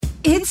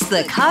It's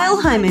the Kyle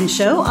Hyman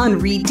Show on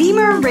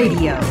Redeemer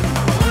Radio.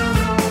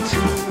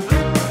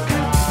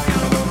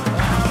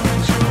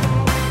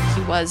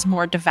 He was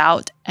more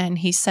devout, and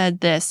he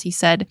said this. He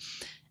said,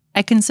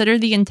 I consider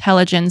the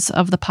intelligence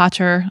of the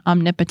Pater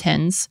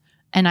Omnipotens,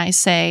 and I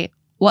say,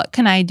 what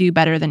can I do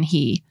better than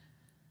he?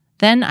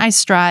 Then I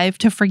strive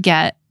to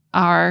forget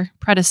our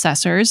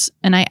predecessors,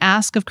 and I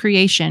ask of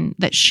creation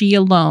that she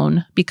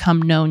alone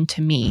become known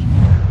to me.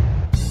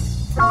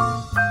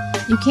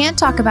 You can't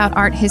talk about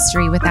art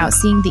history without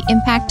seeing the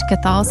impact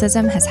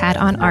Catholicism has had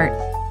on art,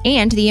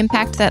 and the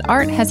impact that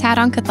art has had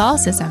on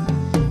Catholicism.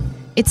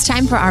 It's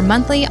time for our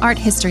monthly art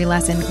history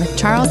lesson with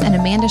Charles and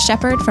Amanda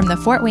Shepard from the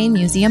Fort Wayne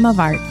Museum of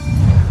Art.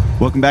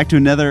 Welcome back to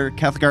another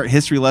Catholic art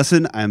history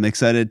lesson. I'm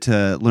excited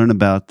to learn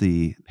about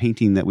the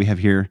painting that we have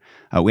here.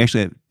 We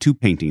actually have two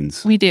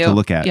paintings We do. to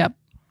look at.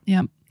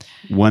 Yep.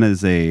 One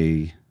is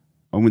I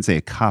wouldn't say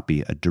a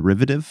copy, a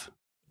derivative.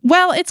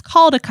 Well, it's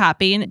called a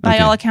copy, and by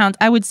Okay. all accounts,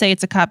 I would say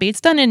it's a copy.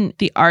 It's done in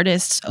the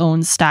artist's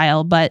own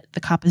style, but the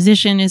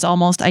composition is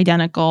almost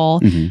identical.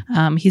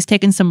 Mm-hmm. He's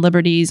taken some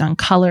liberties on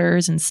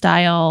colors and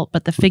style,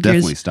 but the figures...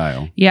 Definitely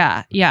style.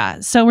 Yeah.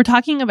 So we're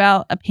talking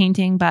about a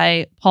painting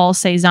by Paul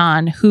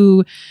Cezanne,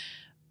 who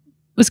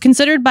was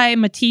considered by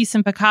Matisse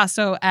and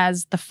Picasso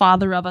as the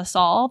father of us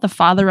all, the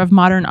father of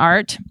modern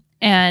art.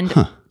 And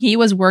he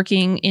was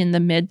working in the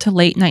mid to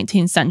late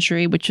 19th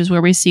century, which is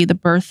where we see the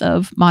birth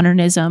of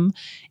modernism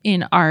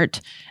in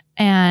art.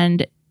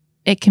 And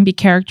it can be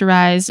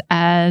characterized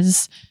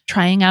as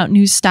trying out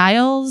new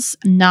styles,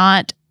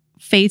 not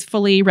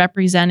faithfully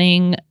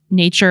representing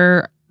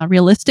nature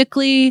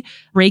realistically,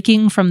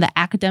 breaking from the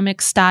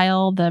academic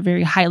style, the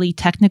very highly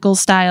technical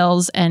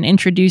styles, and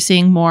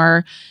introducing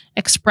more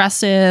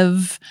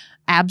expressive,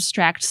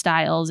 abstract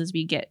styles as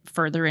we get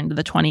further into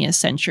the 20th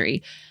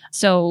century.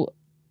 So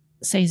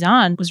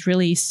Cezanne was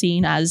really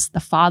seen as the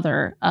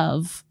father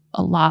of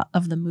a lot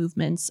of the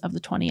movements of the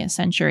 20th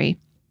century.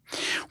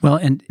 Well,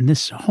 and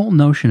this whole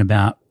notion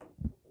about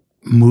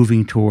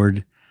moving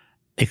toward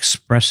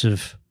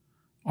expressive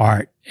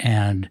art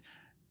and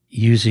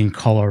using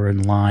color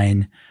and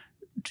line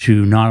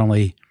to not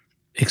only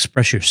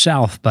express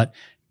yourself, but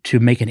to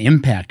make an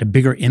impact, a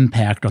bigger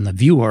impact on the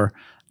viewer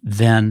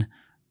than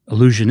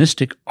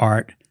illusionistic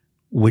art,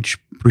 which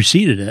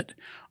preceded it.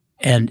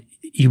 And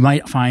you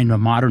might find a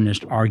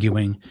modernist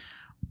arguing,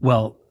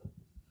 well,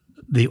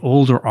 the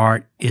older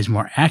art is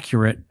more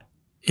accurate.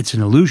 It's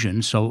an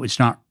illusion, so it's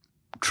not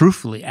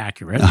truthfully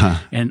accurate.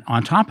 Uh-huh. And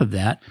on top of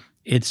that,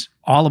 it's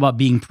all about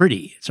being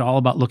pretty. It's all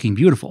about looking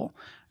beautiful.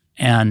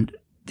 And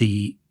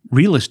the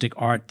realistic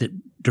art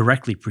that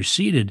directly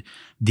preceded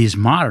these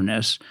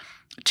modernists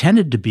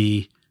tended to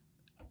be,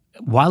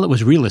 while it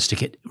was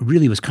realistic, it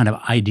really was kind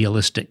of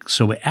idealistic.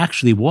 So it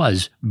actually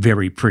was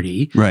very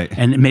pretty. Right.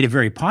 And it made it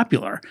very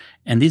popular.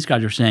 And these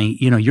guys are saying,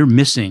 you're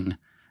missing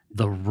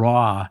the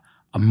raw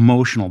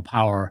emotional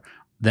power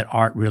that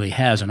art really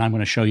has, and I'm going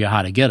to show you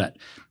how to get it.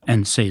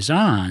 And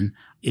Cezanne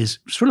is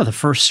sort of the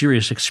first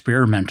serious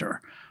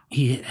experimenter.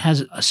 He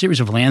has a series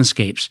of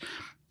landscapes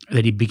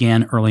that he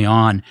began early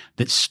on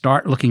that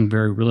start looking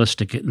very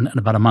realistic. And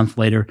about a month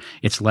later,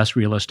 it's less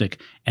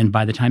realistic. And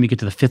by the time you get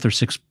to the fifth or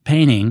sixth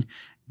painting,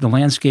 the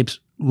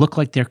landscapes look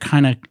like they're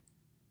kind of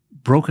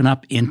broken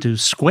up into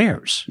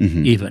squares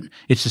even.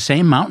 It's the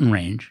same mountain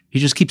range. He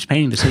just keeps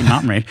painting the same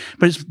mountain range,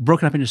 but it's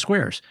broken up into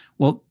squares.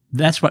 Well,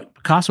 that's what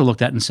Picasso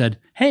looked at and said,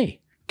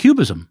 hey,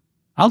 cubism,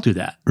 I'll do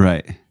that.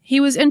 Right. He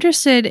was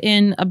interested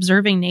in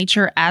observing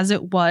nature as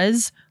it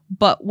was,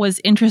 but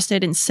was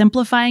interested in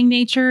simplifying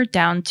nature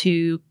down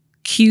to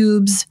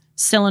cubes,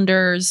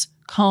 cylinders,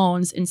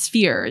 cones, and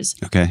spheres.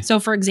 Okay. So,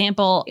 for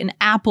example, an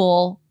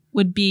apple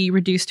would be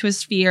reduced to a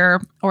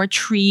sphere, or a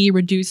tree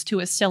reduced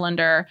to a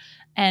cylinder.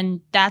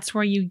 And that's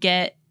where you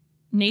get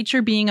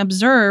nature being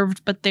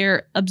observed, but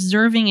they're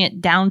observing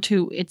it down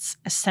to its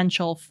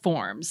essential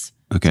forms.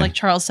 Okay. So like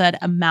Charles said,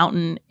 a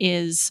mountain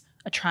is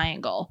a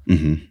triangle.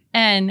 Mm-hmm.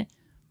 And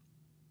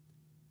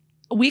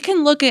we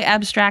can look at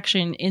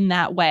abstraction in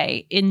that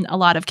way in a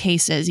lot of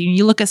cases.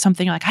 You look at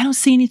something, you're like, I don't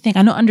see anything.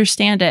 I don't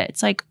understand it.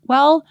 It's like,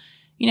 well,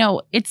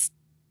 it's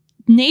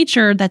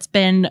nature that's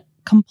been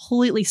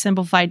completely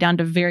simplified down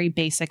to very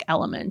basic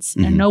elements.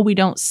 And I know we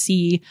don't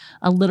see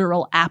a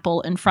literal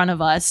apple in front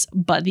of us,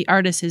 but the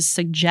artist is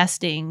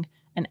suggesting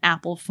an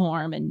apple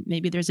form, and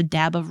maybe there's a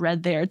dab of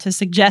red there to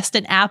suggest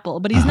an apple,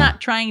 but he's not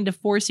trying to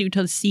force you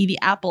to see the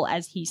apple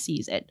as he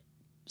sees it,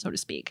 so to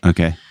speak.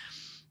 Okay.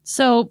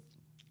 So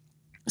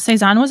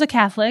Cezanne was a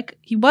Catholic.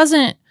 He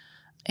wasn't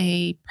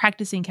a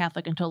practicing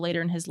Catholic until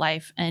later in his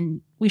life. And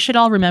we should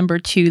all remember,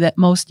 too, that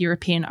most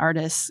European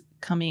artists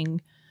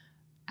coming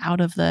out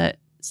of the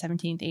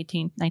 17th,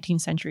 18th, 19th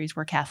centuries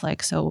were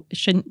Catholic. So it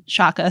shouldn't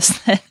shock us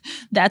that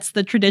that's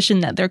the tradition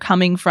that they're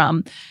coming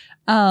from.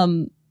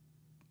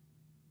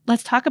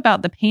 Let's talk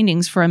about the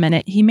paintings for a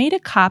minute. He made a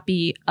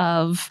copy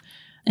of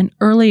an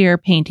earlier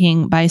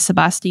painting by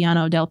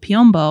Sebastiano del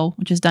Piombo,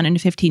 which is done in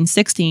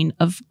 1516,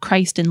 of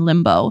Christ in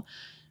Limbo,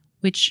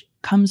 which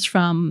comes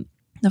from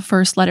the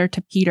first letter to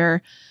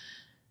Peter,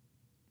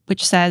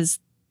 which says,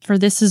 For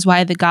this is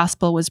why the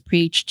gospel was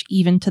preached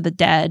even to the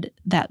dead,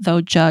 that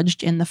though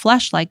judged in the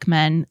flesh like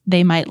men,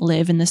 they might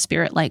live in the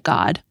spirit like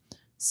God.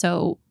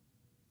 So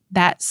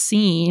that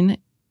scene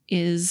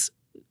is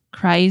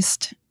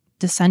Christ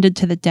descended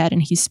to the dead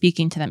and he's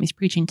speaking to them. He's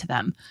preaching to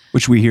them.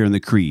 Which we hear in the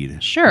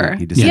creed. Sure.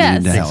 He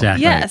descended into hell.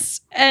 Exactly.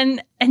 Yes.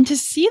 And to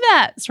see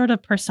that sort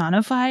of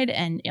personified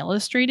and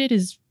illustrated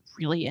is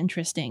really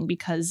interesting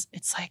because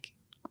it's like,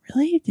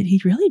 really? Did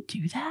he really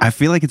do that? I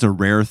feel like it's a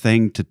rare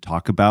thing to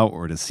talk about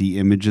or to see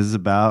images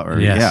about.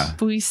 Or Yes. yeah.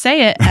 But we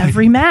say it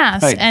every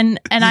mass. Right. And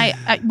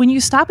I when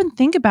you stop and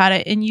think about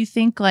it and you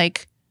think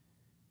like,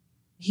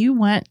 he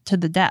went to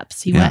the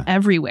depths. He went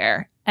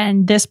everywhere.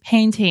 And this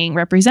painting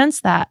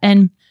represents that.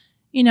 And,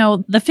 you know,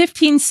 the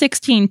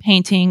 1516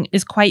 painting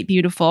is quite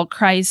beautiful.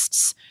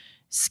 Christ's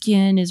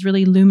skin is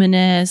really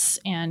luminous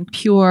and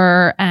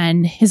pure,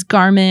 and his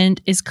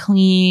garment is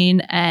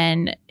clean,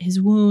 and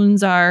his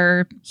wounds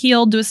are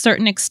healed to a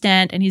certain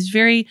extent. And he's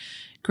very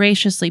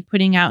graciously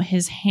putting out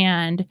his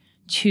hand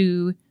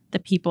to the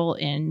people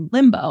in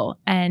Limbo.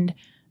 And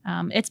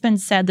it's been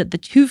said that the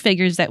two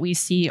figures that we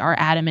see are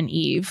Adam and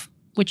Eve,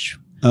 which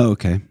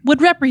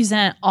would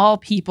represent all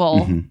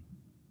people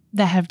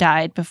that have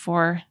died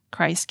before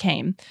Christ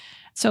came.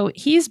 So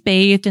he's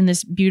bathed in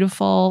this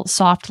beautiful,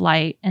 soft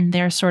light, and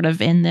they're sort of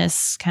in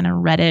this kind of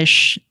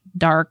reddish,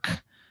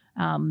 dark,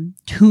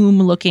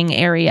 tomb-looking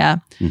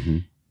area.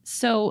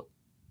 So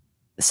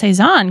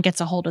Cezanne gets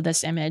a hold of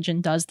this image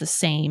and does the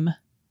same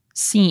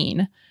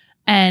scene.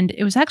 And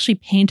it was actually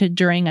painted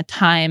during a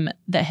time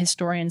that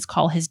historians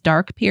call his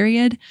dark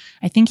period.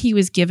 I think he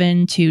was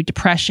given to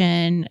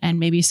depression and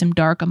maybe some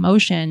dark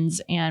emotions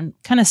and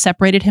kind of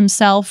separated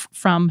himself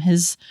from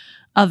his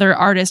other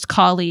artist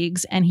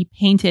colleagues, and he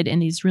painted in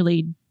these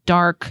really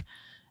dark,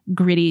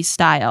 gritty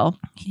style.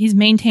 He's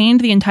maintained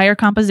the entire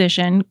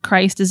composition.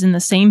 Christ is in the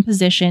same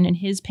position in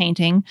his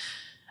painting,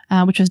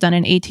 which was done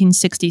in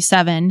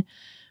 1867,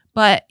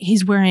 but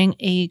he's wearing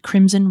a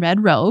crimson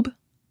red robe,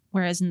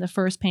 whereas in the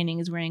first painting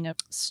he's wearing a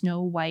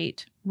snow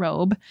white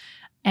robe.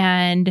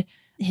 And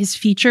his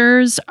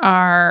features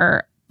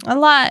are a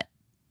lot,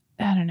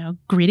 I don't know,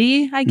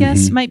 gritty, I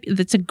guess.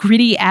 It's a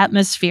gritty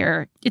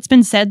atmosphere. It's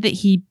been said that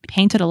he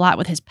painted a lot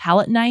with his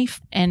palette knife,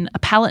 and a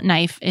palette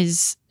knife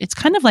it's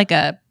kind of like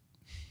That's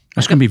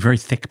going to be very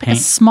thick paint.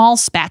 a small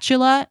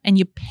spatula, and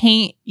you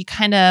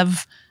kind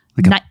of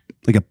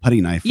Like a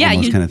putty knife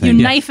almost kind of you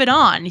thing. knife it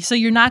on. So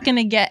you're not going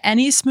to get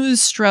any smooth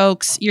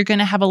strokes. You're going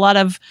to have a lot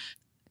of,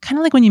 kind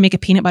of like when you make a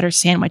peanut butter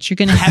sandwich, you're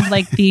going to have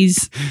like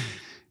these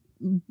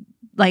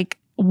like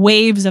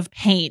waves of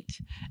paint.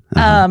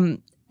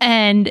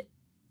 And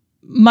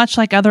much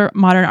like other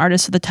modern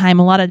artists of the time,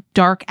 a lot of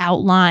dark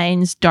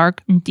outlines,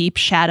 dark and deep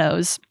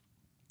shadows.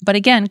 But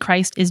again,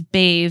 Christ is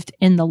bathed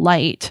in the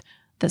light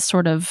that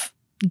sort of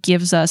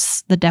gives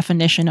us the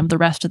definition of the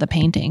rest of the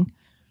painting.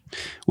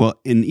 Well,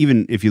 and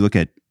even if you look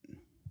at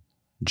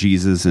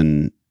Jesus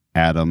and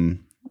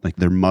Adam, like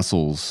their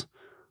muscles,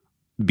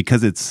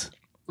 because it's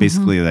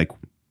basically like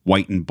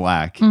white and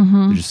black,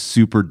 they're just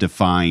super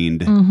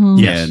defined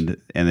and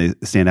they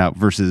stand out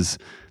versus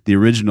the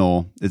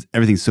original is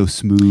everything's so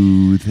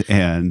smooth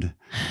and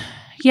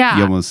you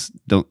almost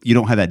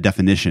don't have that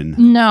definition.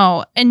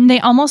 No, and they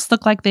almost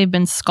look like they've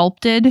been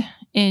sculpted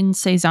in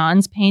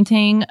Cezanne's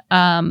painting.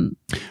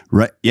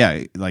 Right.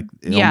 Yeah. Like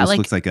it almost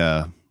looks like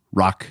a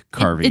rock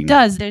carving. It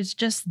does. There's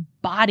just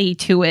body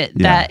to it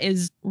that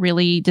is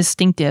really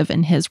distinctive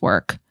in his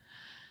work.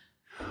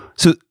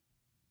 So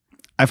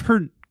I've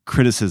heard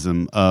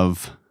criticism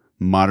of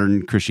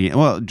modern Christianity,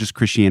 well, just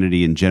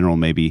Christianity in general,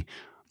 maybe,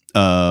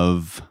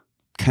 of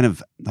kind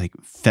of like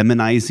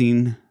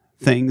feminizing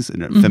things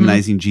and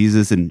feminizing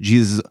Jesus, and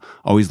Jesus is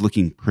always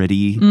looking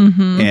pretty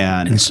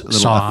and a little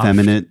soft.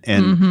 effeminate.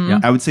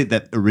 And I would say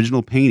that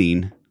original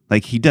painting,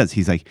 like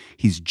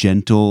he's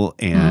gentle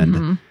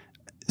and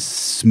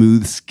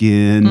smooth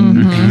skin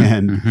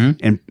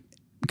and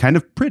kind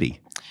of pretty.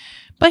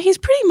 But he's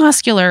pretty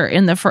muscular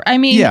in the first. I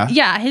mean,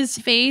 his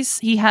face,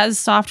 he has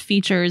soft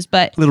features,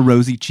 but little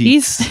rosy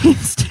cheeks. He's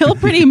still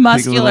pretty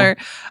muscular.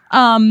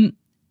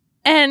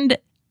 And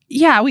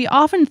yeah, we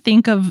often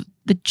think of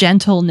the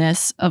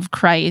gentleness of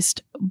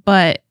Christ,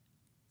 but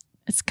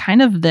it's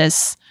kind of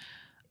this,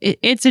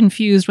 it's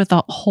infused with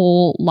a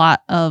whole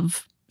lot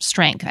of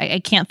strength. I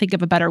can't think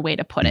of a better way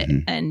to put it.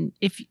 And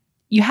if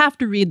you have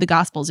to read the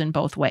Gospels in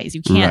both ways,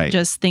 you can't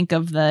just think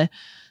of the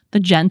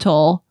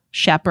gentle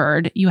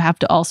shepherd. You have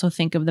to also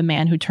think of the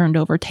man who turned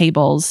over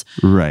tables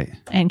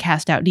and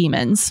cast out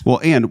demons. Well,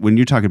 and when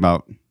you're talking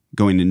about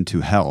going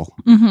into hell,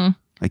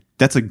 like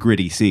that's a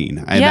gritty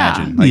scene, I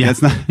imagine. Like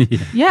that's not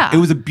it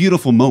was a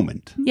beautiful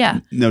moment.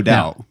 No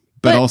doubt.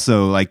 But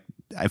also like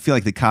I feel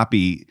like the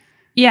copy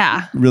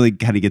really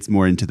kind of gets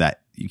more into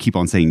that. You keep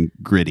on saying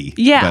gritty.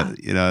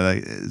 But you know,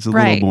 like, it's a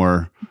little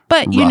more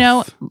But rough. you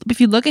know, if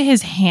you look at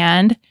his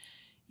hand,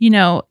 you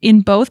know,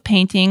 in both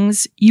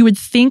paintings, you would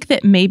think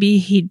that maybe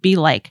he'd be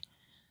like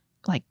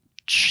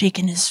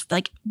shaking his,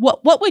 like,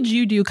 what would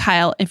you do,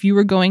 Kyle, if you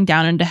were going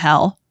down into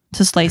hell?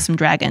 to slay some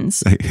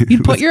dragons.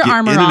 You'd put your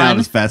armor in and out on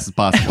as fast as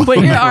possible. Put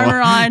your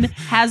armor on,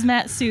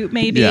 hazmat suit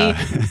maybe.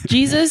 Yeah.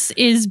 Jesus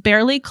is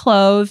barely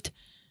clothed.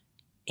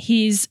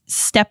 He's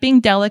stepping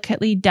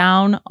delicately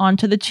down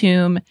onto the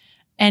tomb,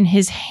 and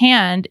his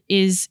hand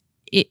is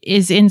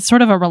in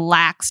sort of a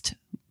relaxed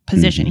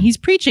position. He's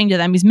preaching to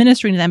them, he's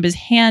ministering to them, but his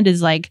hand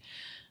is like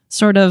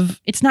sort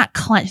of, it's not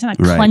clenched, it's not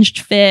a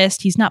clenched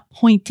fist. He's not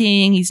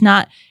pointing, he's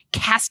not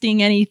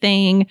casting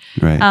anything.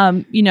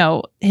 Right. You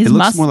know, his it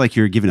looks more like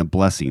you're giving a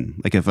blessing.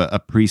 Like if a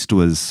priest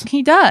was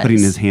putting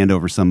his hand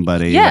over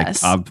somebody,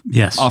 yes. like,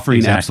 yes, offering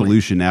exactly.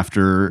 absolution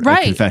after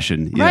a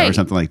confession, you know, or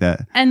something like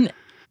that. And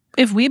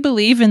if we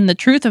believe in the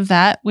truth of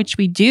that, which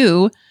we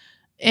do,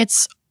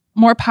 it's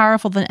more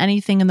powerful than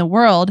anything in the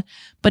world,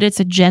 but it's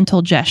a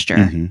gentle gesture.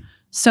 Mm-hmm.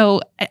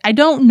 So I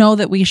don't know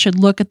that we should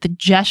look at the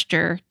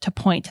gesture to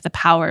point to the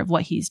power of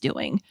what he's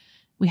doing.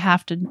 We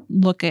have to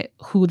look at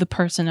who the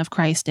person of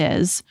Christ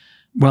is.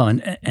 Well,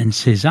 and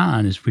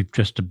Cezanne, as we've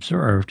just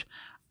observed,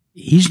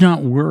 he's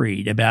not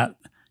worried about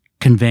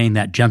conveying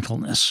that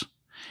gentleness.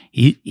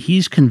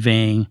 He's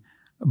conveying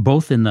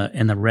both in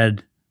the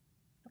red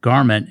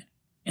garment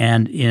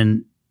and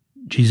in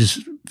Jesus'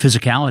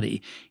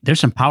 physicality. There's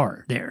some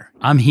power there.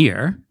 I'm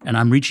here and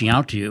I'm reaching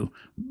out to you,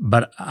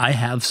 but I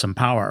have some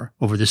power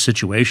over this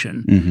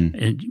situation.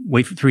 Mm-hmm. And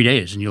wait for 3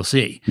 days and you'll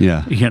see.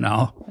 Yeah. You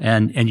know,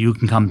 and you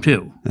can come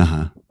too.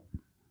 Uh-huh.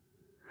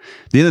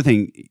 The other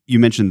thing, you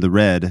mentioned the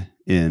red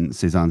in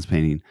Cezanne's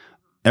painting.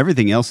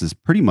 Everything else is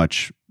pretty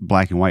much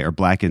black and white, or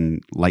black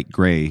and light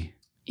gray,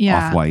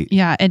 off-white.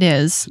 Yeah, it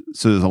is.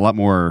 So there's a lot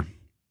more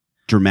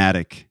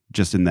dramatic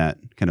just in that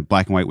kind of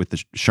black and white with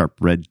the sharp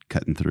red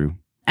cutting through.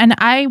 And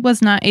I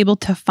was not able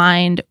to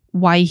find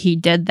why he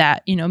did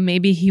that. You know,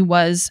 maybe he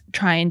was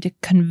trying to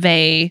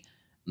convey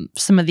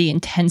some of the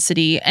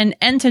intensity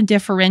and to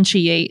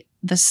differentiate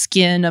the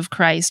skin of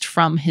Christ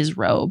from his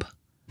robe.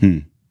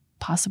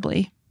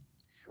 Possibly.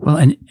 Well,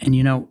 and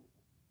you know,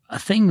 a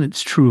thing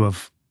that's true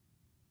of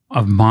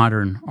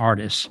modern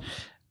artists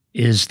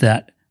is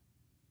that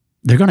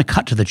they're going to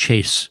cut to the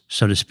chase,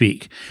 so to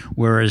speak.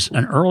 Whereas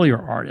an earlier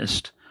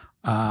artist,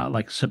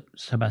 like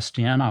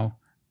Sebastiano,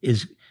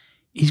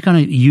 he's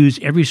going to use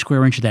every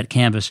square inch of that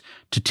canvas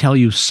to tell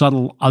you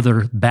subtle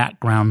other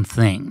background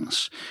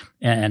things.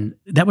 And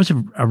that was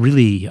a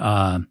really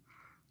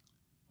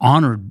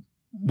honored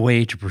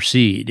way to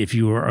proceed if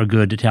you were a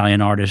good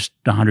Italian artist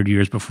 100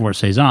 years before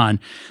Cezanne,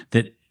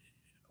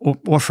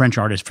 or French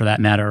artist for that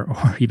matter,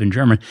 or even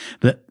German.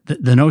 But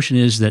the notion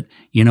is that,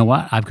 you know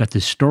what, I've got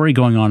this story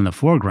going on in the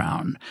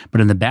foreground,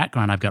 but in the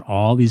background I've got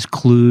all these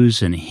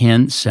clues and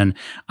hints, and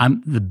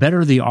the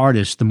better the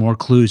artist, the more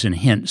clues and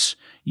hints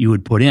you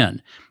would put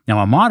in. Now,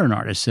 a modern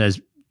artist says,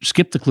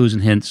 skip the clues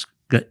and hints,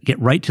 get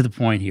right to the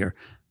point here.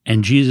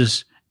 And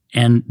Jesus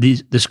and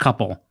this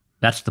couple,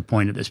 that's the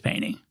point of this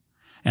painting.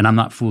 And I'm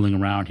not fooling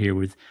around here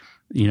with,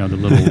 you know, the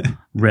little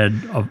red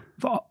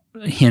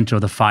hint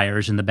of the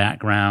fires in the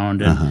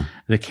background and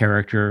the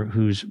character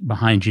who's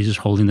behind Jesus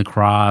holding the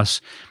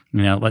cross.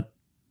 You know,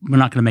 we're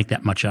not going to make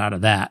that much out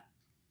of that.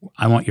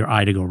 I want your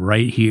eye to go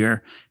right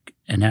here.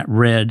 And that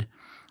red,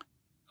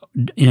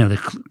 you know, the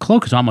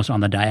cloak is almost on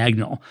the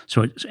diagonal.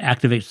 So it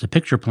activates the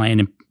picture plane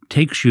and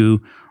takes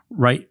you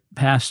right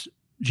past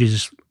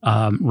Jesus'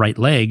 right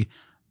leg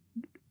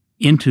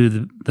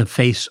into the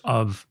face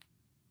of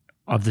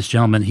this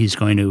gentleman he's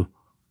going to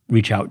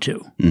reach out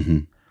to. Mm-hmm.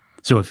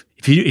 So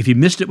if you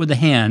missed it with the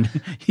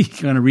hand, he's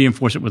going to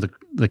reinforce it with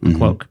the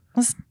cloak.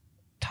 Let's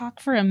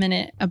talk for a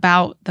minute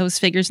about those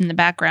figures in the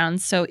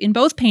background. So in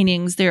both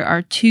paintings, there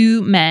are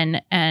two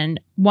men, and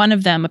one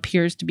of them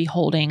appears to be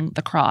holding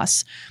the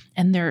cross,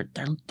 and they're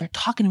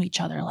talking to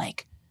each other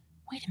like,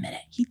 "Wait a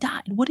minute, he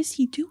died. What is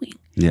he doing?"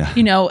 Yeah,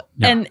 you know,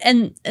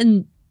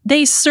 and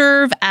they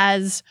serve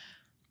as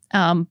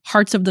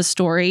parts of the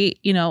story.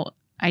 You know,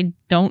 I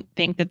don't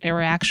think that there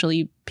were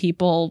actually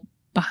people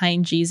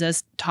behind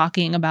Jesus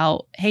talking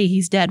about, hey,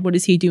 he's dead. What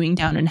is he doing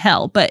down in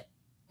hell? But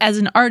as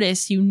an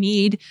artist, you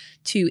need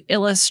to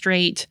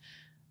illustrate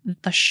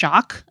the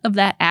shock of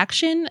that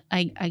action.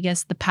 I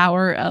guess the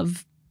power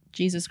of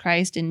Jesus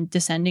Christ in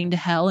descending to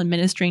hell and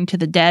ministering to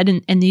the dead.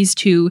 And these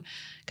two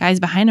guys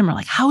behind him are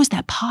like, how is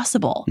that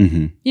possible?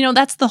 Mm-hmm. You know,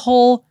 that's the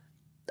whole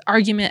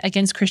argument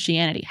against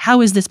Christianity.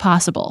 How is this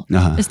possible?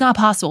 It's not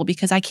possible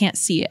because I can't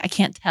see it. I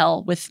can't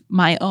tell with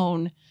my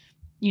own,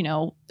 you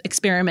know,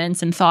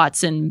 experiments and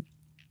thoughts and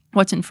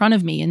what's in front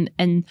of me.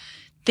 And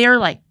they're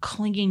like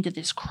clinging to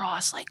this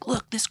cross, like,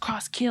 look, this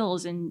cross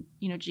kills. And,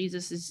 you know,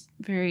 Jesus is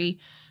very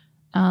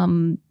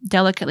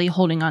delicately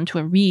holding onto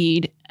a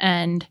reed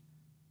and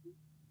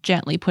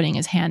gently putting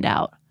his hand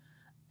out.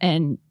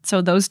 And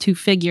so those two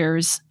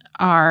figures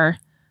are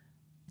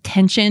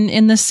tension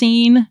in the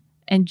scene,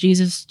 and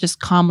Jesus just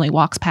calmly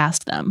walks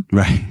past them.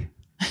 Right.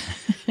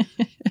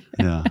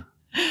 Yeah.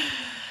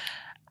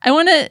 I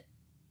want to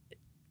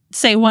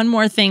say one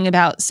more thing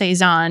about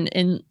Cezanne.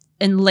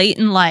 In late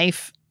in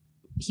life,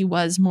 he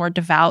was more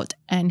devout,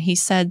 and he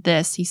said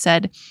this. He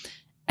said,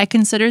 I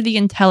consider the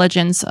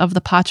intelligence of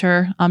the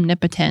Pater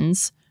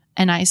Omnipotens,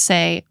 and I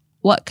say,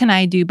 what can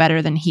I do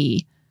better than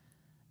he?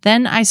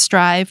 Then I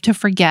strive to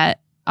forget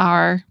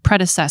our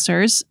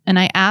predecessors, and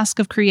I ask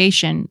of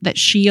creation that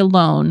she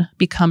alone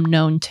become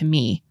known to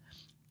me.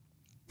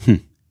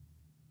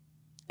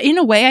 In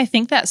a way, I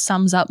think that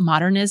sums up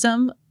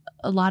modernism.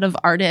 A lot of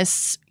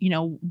artists,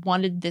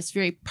 wanted this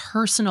very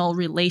personal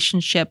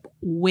relationship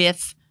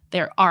with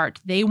their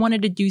art. They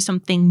wanted to do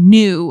something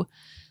new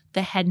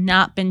that had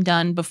not been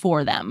done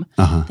before them.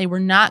 They were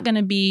not going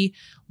to be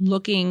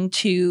looking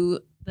to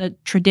the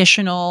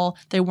traditional.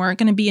 They weren't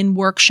going to be in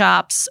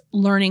workshops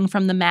learning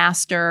from the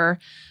master.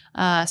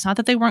 It's not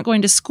that they weren't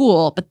going to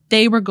school, but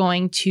they were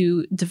going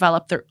to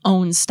develop their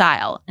own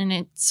style. And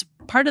it's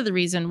part of the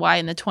reason why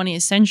in the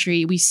 20th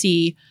century we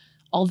see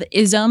all the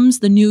isms,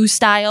 the new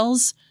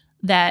styles,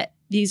 that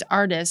these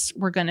artists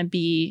were going to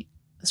be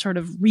sort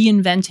of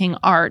reinventing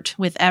art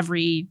with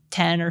every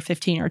 10 or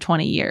 15 or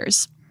 20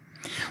 years.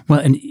 Well,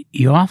 and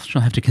you also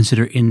have to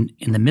consider in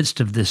the midst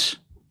of this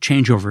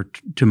changeover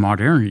to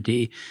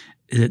modernity,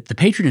 that the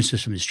patronage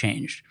system has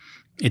changed.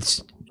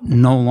 It's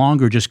no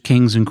longer just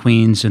kings and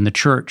queens and the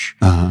church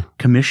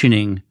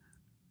commissioning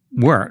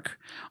work.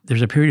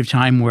 There's a period of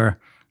time where,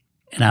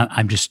 and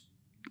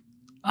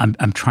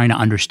I'm trying to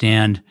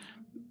understand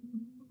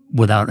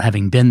without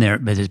having been there,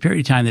 but there's a period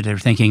of time that they're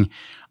thinking,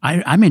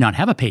 I may not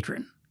have a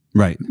patron.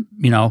 Right.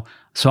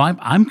 So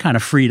I'm kind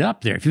of freed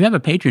up there. If you have a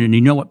patron and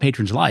you know what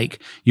patrons like,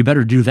 you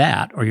better do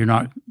that or you're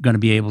not going to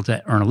be able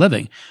to earn a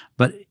living.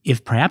 But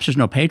if perhaps there's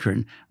no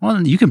patron, well,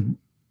 then you can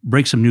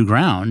break some new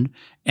ground,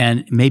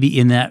 and maybe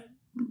in that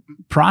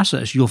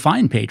process you'll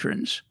find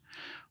patrons.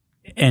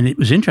 And it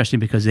was interesting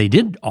because they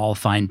did all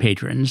find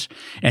patrons,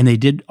 and they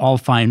did all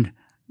find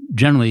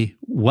generally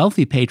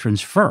wealthy patrons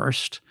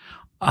first,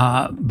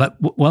 but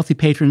wealthy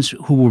patrons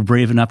who were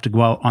brave enough to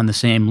go out on the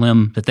same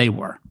limb that they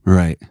were.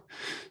 Right.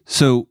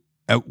 So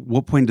at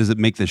what point does it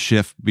make the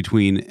shift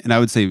between, and I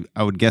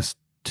would guess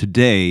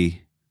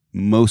today,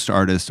 most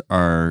artists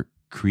are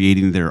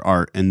creating their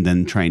art and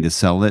then trying to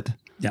sell it.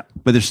 Yeah.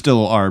 But there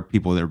still are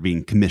people that are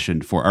being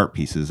commissioned for art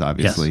pieces,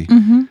 obviously.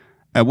 Yes.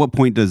 At what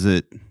point does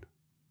it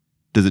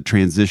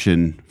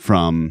transition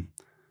from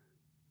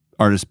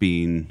artists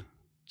being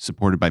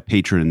supported by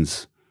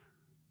patrons,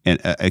 and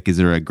is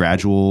there a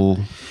gradual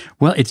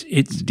it's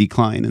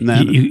decline in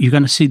that? You're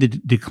going to see the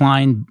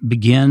decline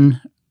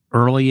begin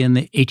early in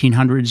the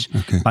 1800s.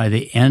 Okay. By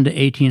the end of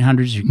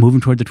 1800s,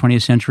 moving toward the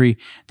 20th century,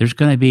 there's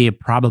going to be a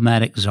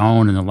problematic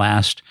zone in the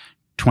last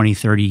 20,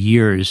 30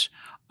 years,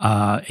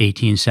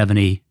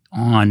 1870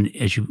 on,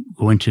 as you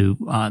go into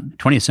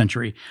 20th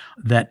century,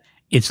 that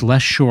it's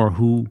less sure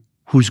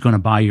who's going to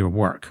buy your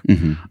work.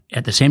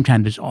 At the same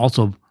time, there's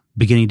also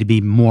beginning to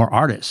be more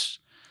artists.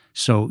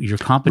 So your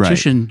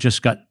competition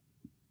just got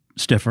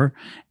stiffer,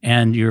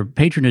 and your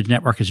patronage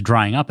network is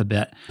drying up a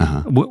bit.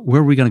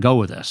 Where are we going to go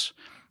with this?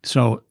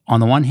 So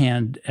on the one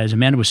hand, as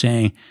Amanda was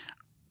saying,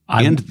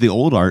 and the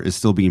old art is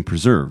still being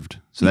preserved.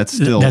 So that's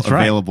still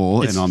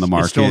available and on the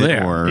market. It's still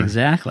there.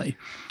 Exactly.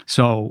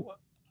 So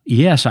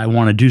yes, I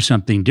want to do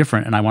something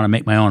different and I want to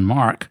make my own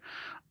mark.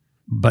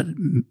 But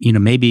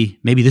maybe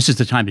this is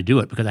the time to do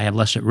it because I have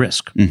less at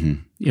risk.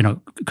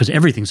 Because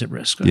everything's at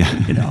risk.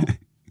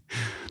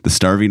 The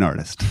starving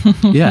artist.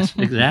 Yes,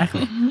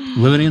 exactly.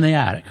 Living in the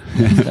attic.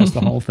 That's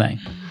the whole thing.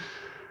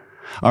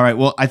 All right.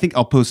 Well, I think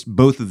I'll post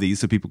both of these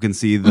so people can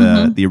see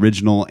the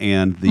original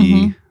and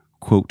the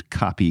quote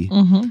copy.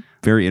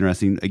 Very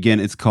interesting. Again,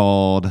 it's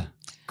called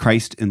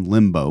Christ in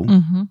Limbo,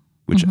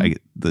 which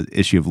the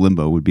issue of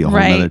limbo would be a whole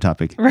other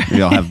topic.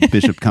 Maybe I'll have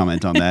Bishop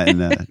comment on that in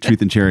the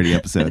Truth and Charity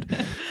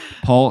episode.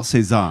 Paul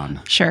Cezanne.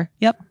 Sure.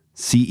 Yep.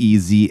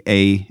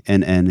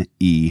 Cezanne.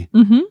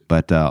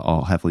 But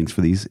I'll have links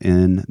for these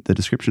in the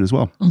description as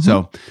well.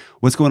 So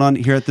what's going on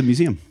here at the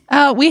museum?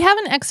 We have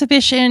an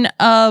exhibition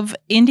of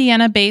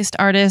Indiana-based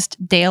artist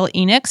Dale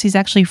Enix. He's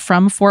actually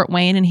from Fort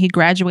Wayne, and he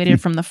graduated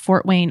from the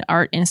Fort Wayne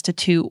Art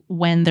Institute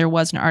when there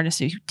was an art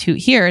institute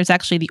here. It's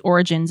actually the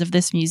origins of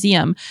this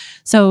museum.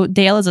 So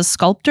Dale is a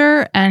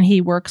sculptor, and he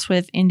works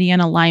with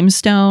Indiana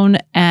limestone,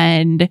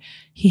 and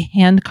he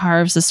hand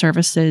carves the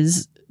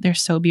surfaces. They're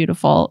so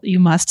beautiful. You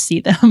must see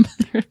them.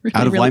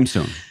 Out of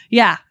limestone?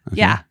 Yeah. Okay.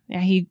 Yeah.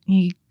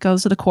 He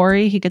goes to the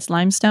quarry. He gets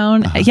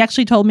limestone. He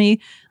actually told me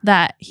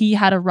that he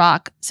had a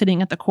rock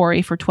sitting at the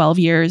quarry for 12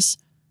 years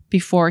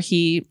before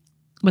he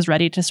was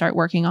ready to start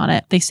working on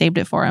it. They saved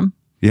it for him.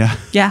 Yeah.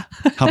 Yeah.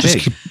 How big? Just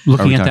keep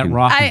looking at that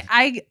rock.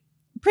 I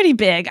pretty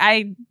big.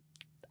 I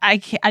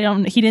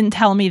don't, he didn't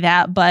tell me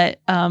that,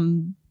 but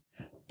probably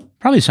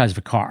the size of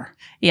a car.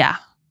 Yeah.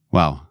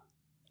 Wow.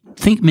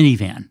 Think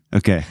minivan.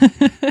 Okay.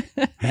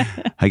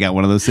 I got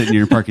one of those sitting in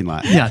your parking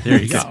lot. Yeah, there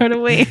you go. So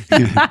do we.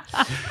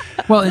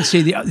 Well, and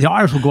see, the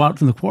artist will go out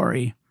from the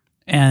quarry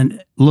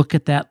and look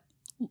at that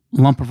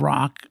lump of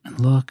rock and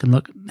look.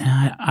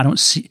 I don't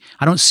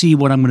see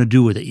what I'm going to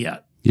do with it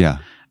yet. Yeah.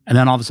 And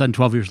then all of a sudden,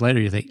 12 years later,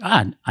 you think,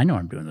 I know what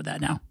I'm doing with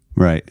that now.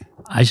 Right.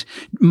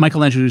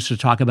 Michelangelo used to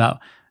talk about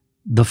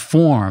the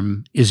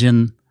form is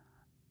in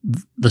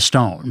the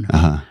stone,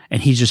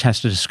 and he just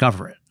has to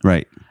discover it.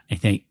 Right. I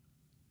think,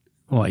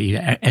 well, you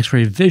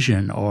X-ray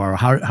vision, or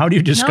how do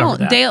you discover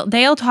that?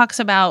 Dale talks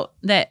about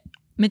that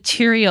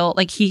material,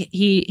 like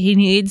he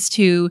needs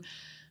to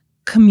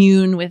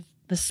commune with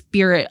the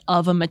spirit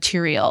of a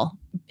material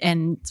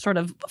and sort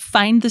of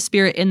find the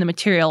spirit in the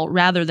material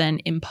rather than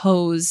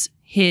impose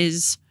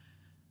his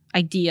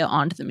idea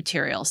onto the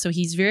material. So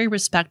he's very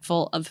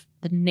respectful of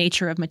the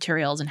nature of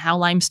materials and how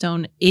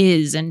limestone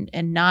is and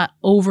not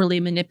overly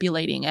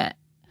manipulating it.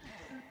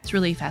 It's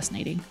really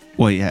fascinating.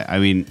 Well, yeah, I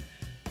mean,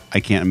 I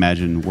can't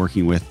imagine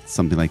working with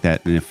something like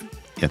that. And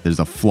if there's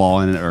a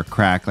flaw in it or a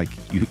crack, like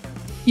you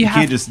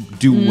can't just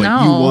do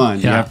what you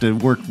want. Yeah. You have to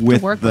work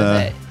with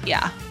it.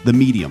 Yeah. the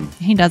medium.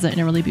 He does it in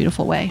a really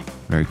beautiful way.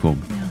 Very cool.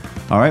 Yeah.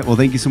 All right. Well,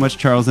 thank you so much,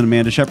 Charles and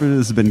Amanda Shepard.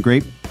 This has been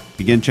great.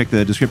 Again, check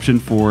the description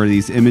for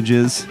these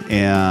images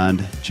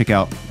and check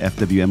out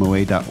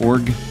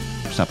fwmoa.org.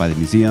 Stop by the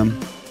museum,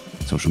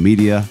 social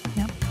media,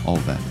 all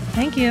of that.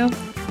 Thank you.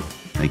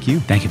 Thank you.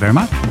 Thank you very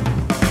much.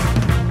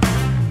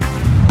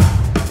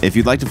 If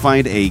you'd like to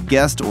find a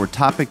guest or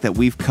topic that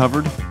we've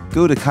covered,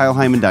 go to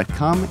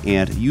kylehyman.com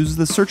and use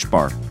the search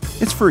bar.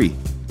 It's free.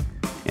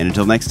 And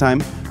until next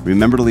time,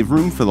 remember to leave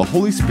room for the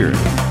Holy Spirit.